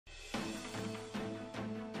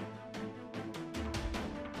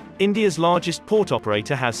India's largest port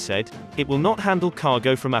operator has said it will not handle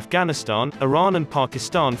cargo from Afghanistan, Iran and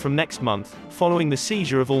Pakistan from next month, following the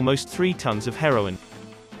seizure of almost 3 tons of heroin.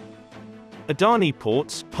 Adani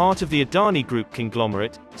Ports, part of the Adani Group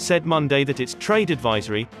conglomerate, said Monday that its trade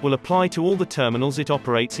advisory will apply to all the terminals it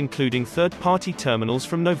operates, including third-party terminals,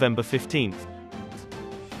 from November 15.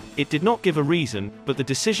 It did not give a reason, but the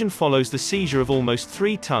decision follows the seizure of almost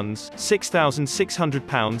 3 tons (6,600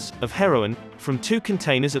 pounds) of heroin from 2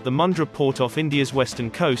 containers at the Mundra port off India's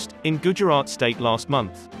western coast, in Gujarat state last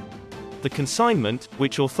month. The consignment,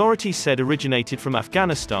 which authorities said originated from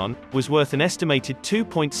Afghanistan, was worth an estimated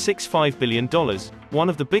 $2.65 billion, one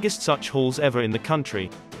of the biggest such hauls ever in the country.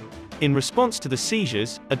 In response to the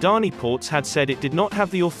seizures, Adani Ports had said it did not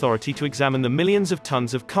have the authority to examine the millions of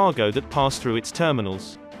tons of cargo that pass through its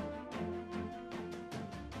terminals.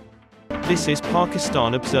 This is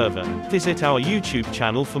Pakistan Observer. Visit our YouTube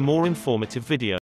channel for more informative videos.